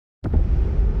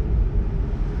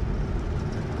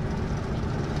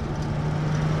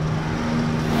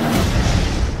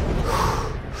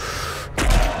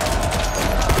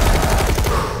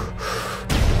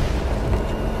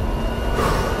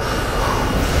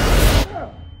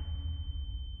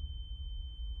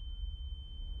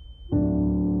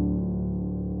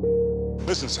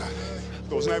Listen, son.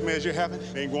 Those nightmares you're having,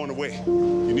 they ain't going away.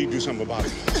 You need to do something about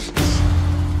it.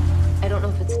 I don't know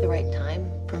if it's the right time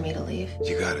for me to leave.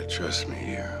 You gotta trust me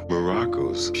here.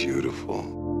 Morocco's beautiful.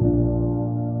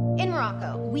 In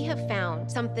Morocco, we have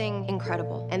found something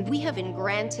incredible, and we have been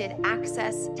granted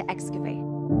access to excavate.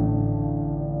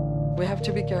 We have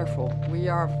to be careful. We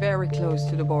are very close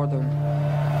to the border.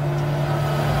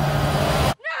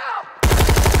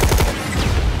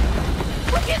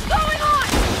 What is going on?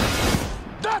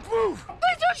 Don't move!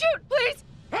 Please don't shoot! Please!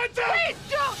 Hands up! Please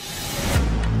don't!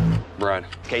 Brad,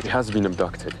 Kate has been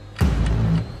abducted.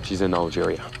 She's in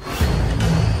Algeria.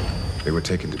 They were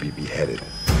taken to be beheaded.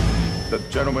 The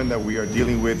gentleman that we are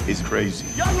dealing with is crazy.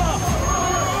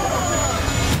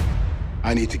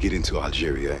 I need to get into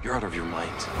Algeria. You're out of your mind.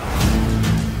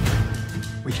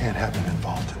 We can't have him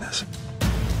involved in this.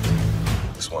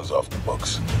 This one's off the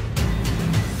books.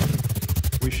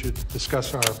 We should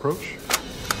discuss our approach.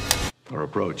 Our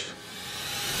approach.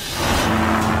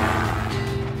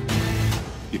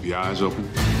 Keep your eyes open,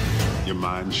 your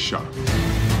mind sharp.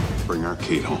 Bring our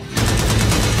Kate home.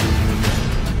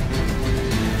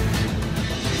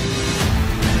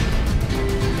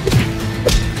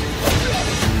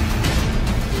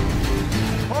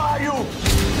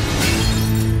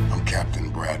 I'm Captain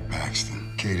Brad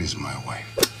Paxton. Kate is my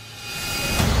wife.